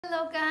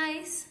Hello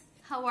guys,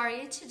 how are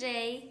you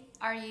today?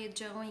 Are you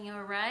doing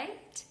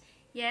alright?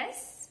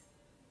 Yes?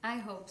 I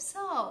hope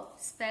so.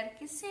 Espero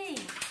que sim.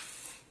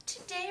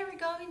 Today we're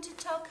going to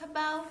talk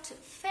about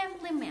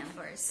family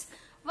members.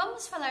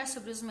 Vamos falar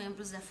sobre os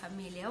membros da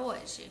família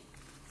hoje.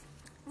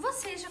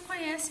 Vocês já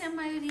conhecem a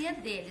maioria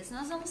deles.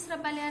 Nós vamos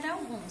trabalhar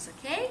alguns,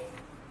 ok?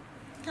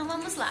 Então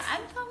vamos lá.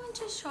 I'm going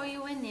to show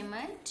you an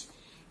image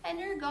and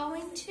you're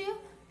going to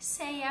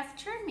say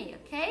after me,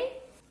 ok?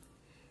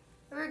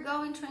 We're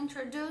going to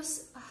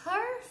introduce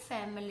her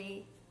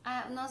family.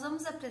 Nós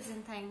vamos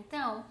apresentar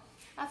então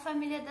a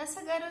família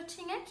dessa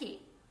garotinha aqui.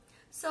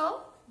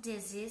 So,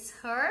 this is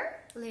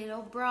her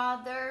little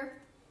brother.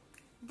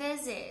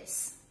 This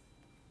is.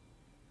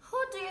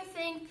 Who do you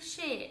think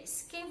she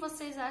is? Quem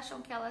vocês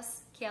acham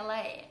que ela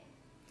é?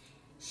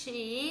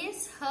 She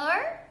is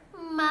her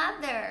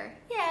mother.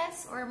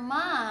 Yes, or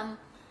mom.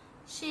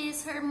 She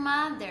is her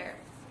mother.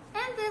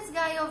 And this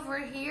guy over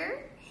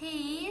here,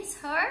 he is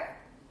her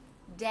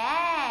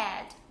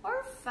dad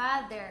or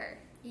father.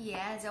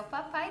 Yes, é o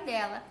papai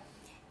dela.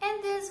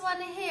 And this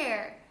one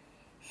here,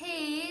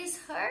 he is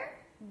her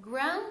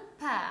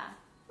grandpa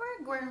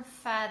or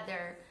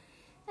grandfather.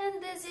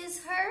 And this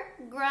is her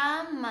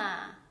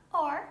grandma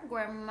or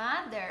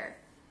grandmother.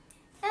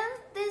 And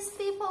these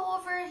people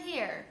over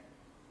here,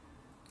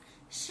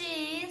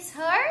 she is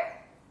her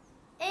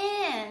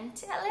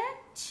aunt. Ela é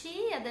a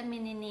tia da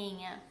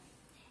menininha.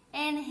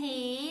 And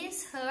he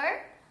is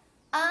her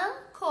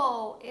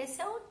uncle.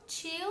 Esse é o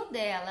tio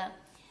dela.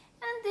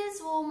 And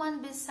this woman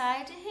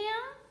beside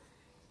him,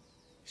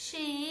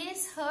 she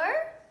is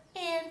her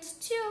aunt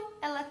too.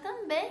 Ela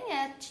também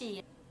é a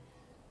tia.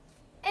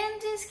 And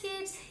these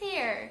kids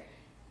here,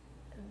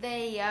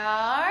 they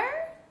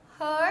are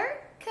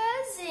her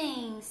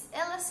cousins.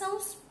 Elas são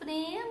os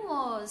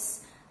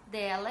primos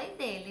dela e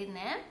dele,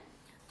 né?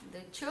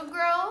 The two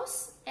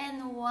girls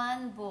and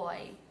one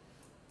boy.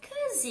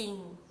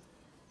 Cousin,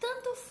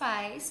 tanto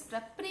faz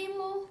para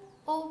primo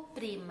ou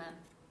prima.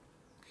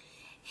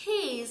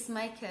 He is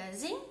my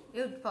cousin.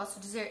 Eu posso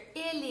dizer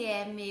ele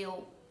é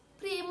meu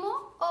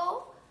primo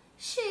ou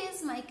she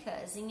is my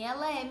cousin.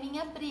 Ela é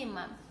minha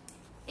prima.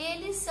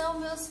 Eles são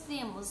meus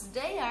primos.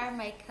 They are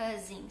my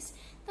cousins.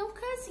 Então,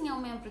 cousin é um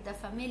membro da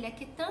família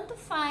que tanto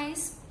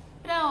faz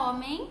para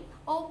homem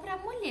ou para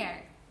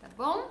mulher, tá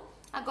bom?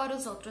 Agora,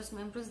 os outros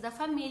membros da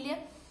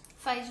família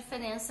faz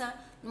diferença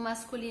no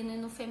masculino e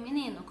no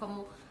feminino,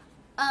 como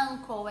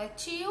uncle é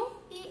tio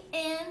e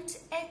aunt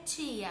é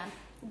tia.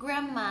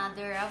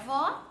 Grandmother,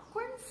 avó.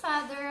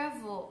 Grandfather,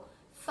 avô.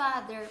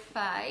 Father,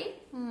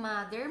 pai.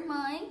 Mother,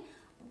 mãe.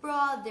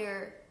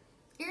 Brother,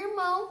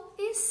 irmão.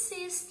 E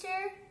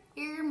sister,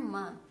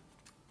 irmã.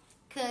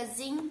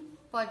 Cousin,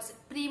 pode ser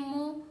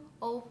primo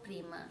ou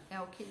prima. É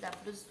o que dá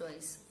para os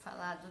dois,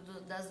 falado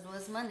das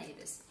duas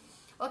maneiras.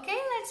 Ok,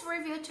 let's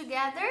review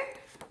together.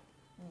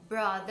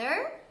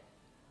 Brother,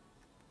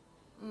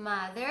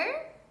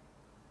 mother,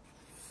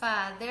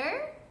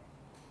 father,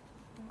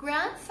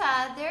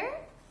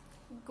 grandfather,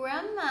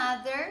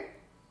 grandmother,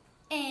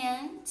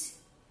 aunt,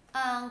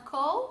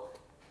 uncle,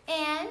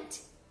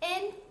 aunt,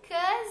 and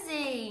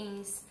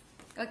cousins.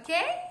 Ok?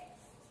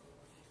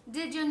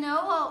 Did you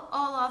know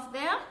all of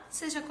them?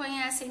 Vocês já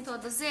conhecem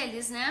todos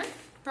eles, né?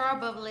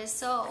 Probably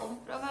so.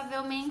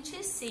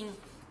 Provavelmente sim.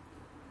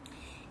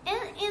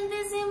 And in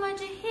this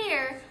image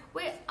here,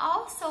 we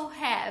also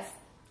have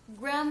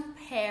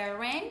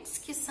grandparents,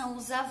 que são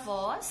os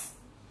avós,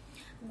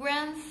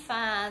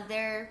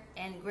 grandfather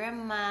and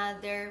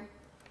grandmother,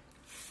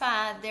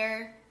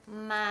 father,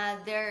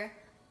 mother,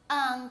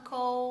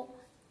 uncle,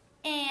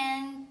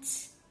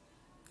 aunt,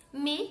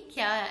 me,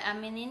 que é a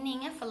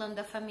menininha, falando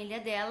da família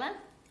dela,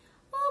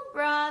 o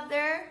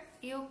brother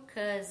e o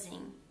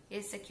cousin.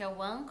 Esse aqui é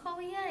o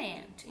uncle e a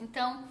aunt.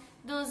 Então,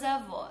 dos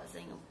avós,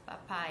 tem o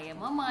papai e a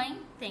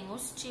mamãe, tem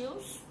os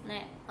tios,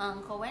 né?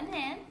 Uncle and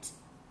aunt,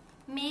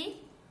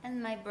 me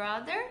and my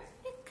brother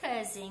e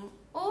cousin,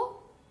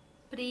 o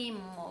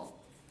primo.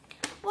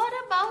 What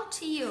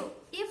about you?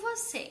 E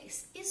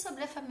vocês? E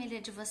sobre a família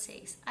de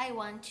vocês? I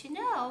want to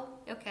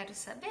know. Eu quero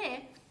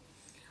saber.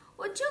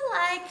 Would you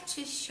like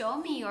to show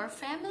me your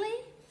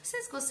family?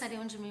 Vocês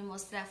gostariam de me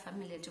mostrar a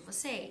família de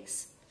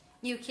vocês?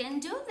 You can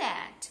do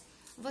that.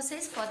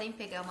 Vocês podem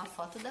pegar uma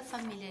foto da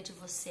família de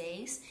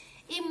vocês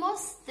e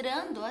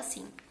mostrando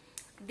assim: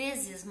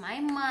 this is my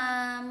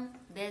mom,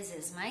 this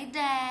is my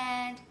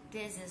dad,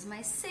 this is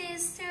my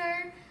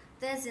sister,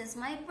 this is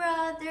my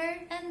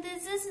brother, and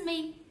this is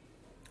me.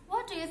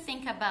 What do you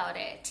think about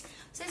it?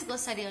 Vocês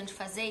gostariam de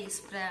fazer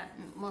isso para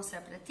mostrar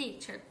para a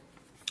teacher?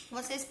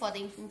 Vocês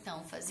podem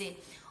então fazer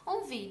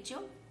um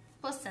vídeo,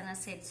 postar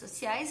nas redes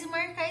sociais e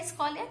marcar a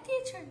escola e a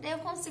teacher. Daí eu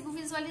consigo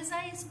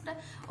visualizar isso para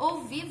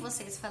ouvir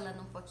vocês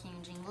falando um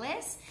pouquinho de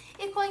inglês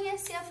e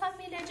conhecer a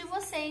família de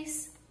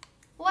vocês.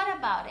 What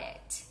about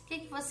it? O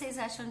que vocês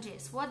acham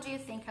disso? What do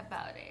you think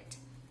about it?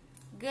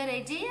 Good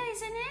idea,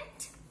 isn't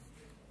it?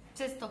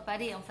 Vocês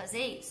topariam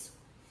fazer isso?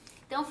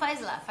 Então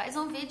faz lá, faz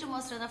um vídeo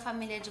mostrando a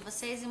família de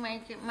vocês e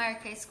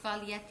marca a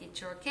escola e a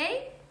teacher,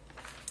 ok?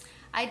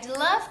 I'd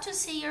love to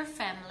see your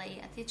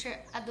family. A teacher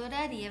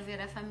adoraria ver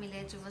a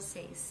família de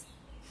vocês.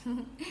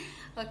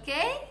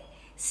 Okay?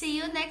 See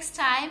you next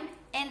time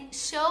and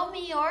show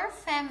me your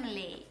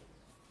family.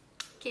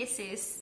 Kisses.